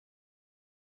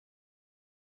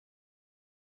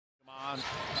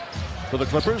For the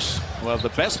Clippers, well, the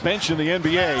best bench in the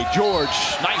NBA. George,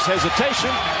 nice hesitation.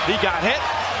 He got hit.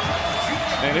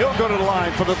 And he'll go to the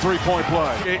line for the three-point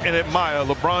play. And admire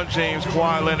LeBron James,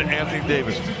 Kawhi Leonard, Anthony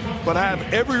Davis. But I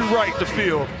have every right to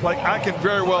feel like I can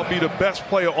very well be the best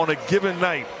player on a given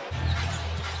night.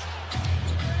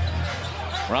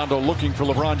 Rondo looking for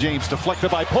LeBron James,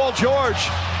 deflected by Paul George.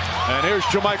 And here's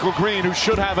JaMychal Green, who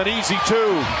should have an easy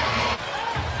two.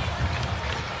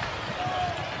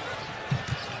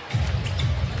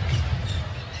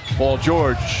 Paul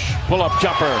George, pull-up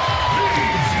jumper.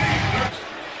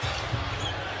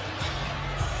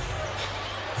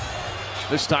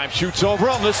 This time shoots over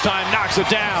him, this time knocks it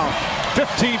down.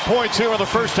 15 points here in the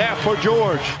first half for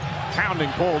George.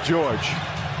 Pounding Paul George.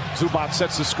 Zubac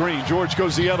sets the screen. George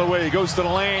goes the other way, goes to the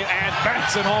lane and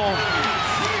bats it home.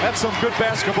 That's some good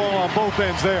basketball on both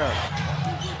ends there.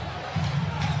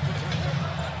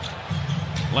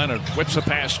 Leonard whips a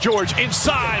pass. George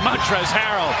inside. Montrezl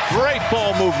Harrell. Great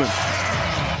ball movement.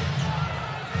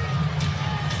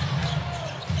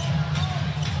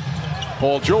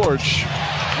 Paul George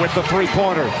with the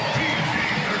three-pointer.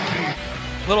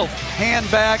 Little hand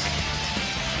back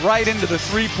right into the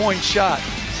three-point shot.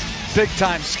 Big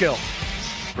time skill.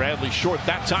 Bradley short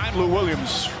that time. Lou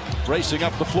Williams racing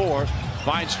up the floor.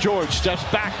 Finds George, steps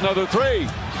back, another three.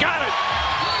 Got it!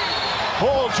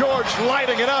 Paul George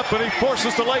lighting it up, and he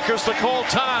forces the Lakers to call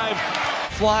time.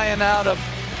 Flying out of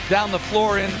down the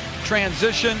floor in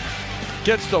transition.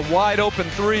 Gets the wide open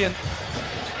three. And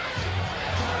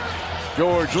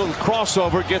George, little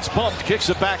crossover, gets bumped, kicks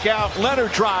it back out.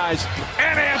 Leonard tries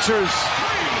and answers.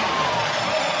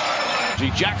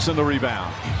 G. Jackson the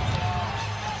rebound.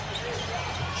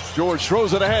 George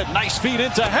throws it ahead. Nice feed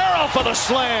into Harrell for the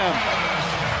slam.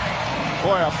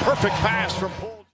 Boy, a perfect pass from Paul.